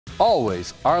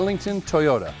always Arlington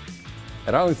Toyota.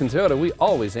 At Arlington Toyota, we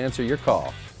always answer your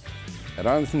call. At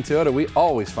Arlington Toyota, we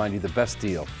always find you the best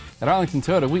deal. At Arlington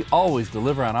Toyota, we always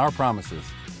deliver on our promises.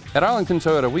 At Arlington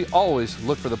Toyota, we always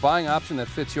look for the buying option that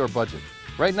fits your budget.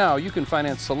 Right now, you can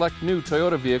finance select new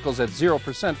Toyota vehicles at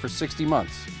 0% for 60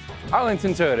 months.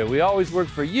 Arlington Toyota, we always work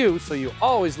for you, so you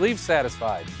always leave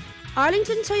satisfied.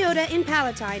 Arlington Toyota in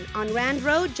Palatine on Rand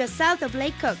Road, just south of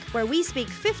Lake Cook, where we speak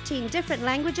 15 different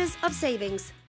languages of savings.